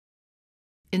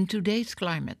In today's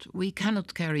climate, we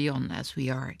cannot carry on as we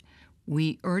are.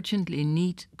 We urgently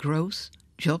need growth,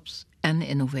 jobs, and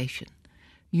innovation.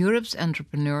 Europe's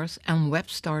entrepreneurs and web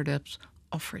startups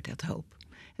offer that hope.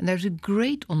 And there's a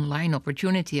great online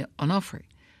opportunity on offer.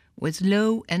 With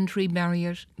low entry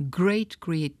barriers, great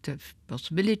creative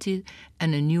possibilities,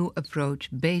 and a new approach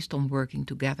based on working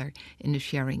together in the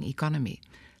sharing economy.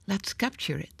 Let's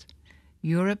capture it.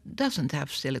 Europe doesn't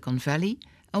have Silicon Valley,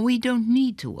 and we don't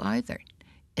need to either.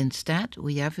 Instead,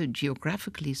 we have a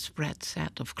geographically spread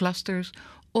set of clusters,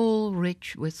 all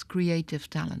rich with creative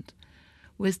talent.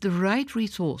 With the right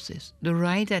resources, the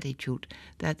right attitude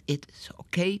that it's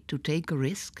okay to take a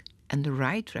risk, and the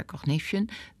right recognition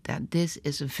that this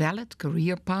is a valid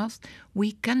career path,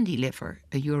 we can deliver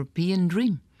a European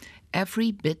dream,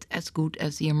 every bit as good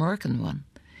as the American one.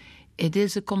 It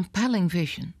is a compelling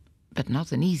vision, but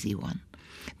not an easy one.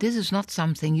 This is not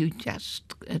something you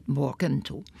just walk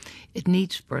into. It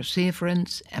needs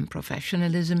perseverance and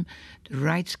professionalism, the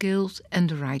right skills and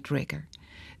the right rigor.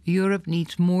 Europe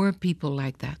needs more people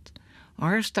like that.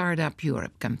 Our Startup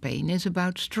Europe campaign is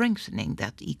about strengthening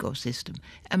that ecosystem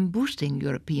and boosting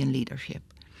European leadership,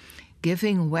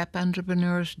 giving web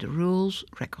entrepreneurs the rules,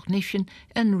 recognition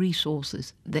and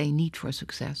resources they need for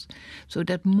success, so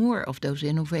that more of those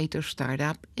innovators start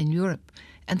up in Europe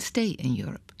and stay in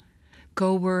Europe.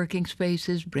 Co-working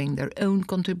spaces bring their own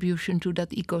contribution to that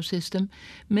ecosystem,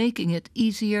 making it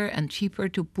easier and cheaper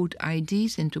to put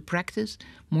ideas into practice,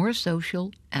 more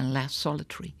social and less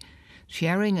solitary.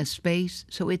 Sharing a space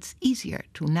so it's easier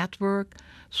to network,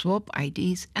 swap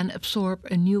ideas and absorb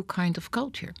a new kind of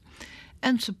culture.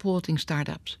 And supporting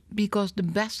startups, because the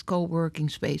best co-working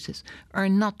spaces are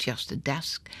not just a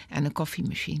desk and a coffee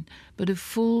machine, but a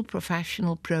full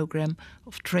professional program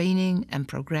of training and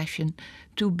progression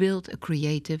to build a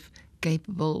creative,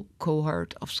 capable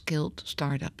cohort of skilled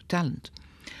startup talent.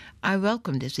 I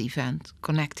welcome this event,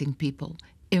 connecting people,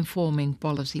 informing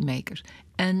policymakers,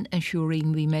 and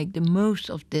ensuring we make the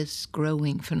most of this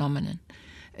growing phenomenon.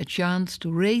 A chance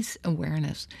to raise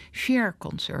awareness, share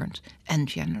concerns, and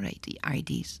generate the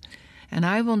ideas. And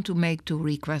I want to make two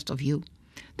requests of you,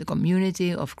 the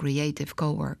community of creative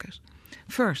co-workers.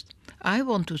 First, I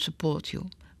want to support you,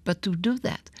 but to do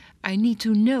that, I need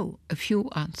to know a few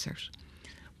answers.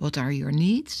 What are your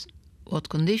needs? What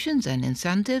conditions and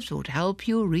incentives would help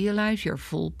you realize your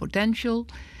full potential?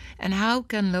 And how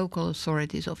can local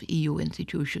authorities of EU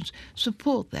institutions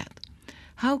support that?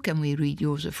 How can we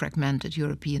reduce a fragmented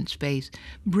European space,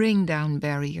 bring down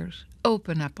barriers,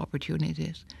 open up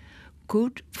opportunities?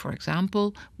 Could, for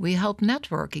example, we help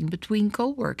networking between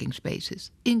co-working spaces,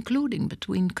 including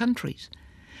between countries?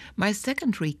 My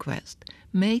second request,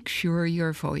 make sure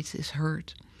your voice is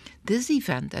heard. This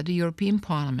event at the European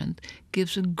Parliament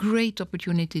gives a great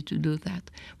opportunity to do that,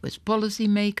 with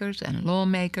policymakers and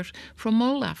lawmakers from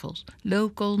all levels,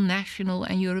 local, national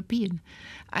and European.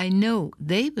 I know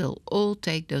they will all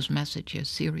take those messages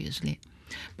seriously.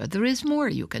 But there is more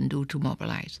you can do to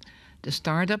mobilize. The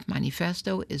Startup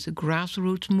Manifesto is a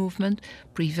grassroots movement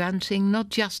presenting not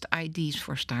just ideas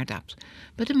for startups,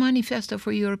 but a manifesto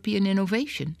for European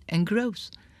innovation and growth.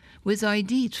 With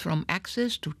ideas from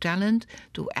access to talent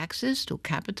to access to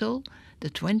capital, the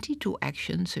 22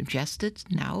 actions suggested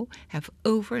now have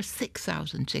over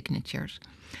 6,000 signatures.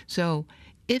 So,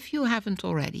 if you haven't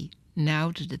already,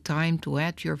 now's the time to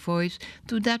add your voice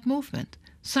to that movement.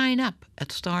 Sign up at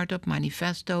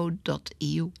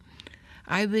startupmanifesto.eu.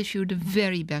 I wish you the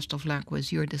very best of luck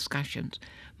with your discussions.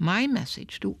 My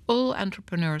message to all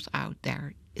entrepreneurs out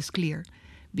there is clear.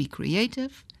 Be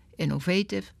creative,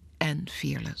 innovative, and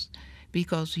fearless,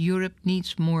 because Europe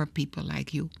needs more people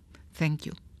like you. Thank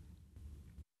you.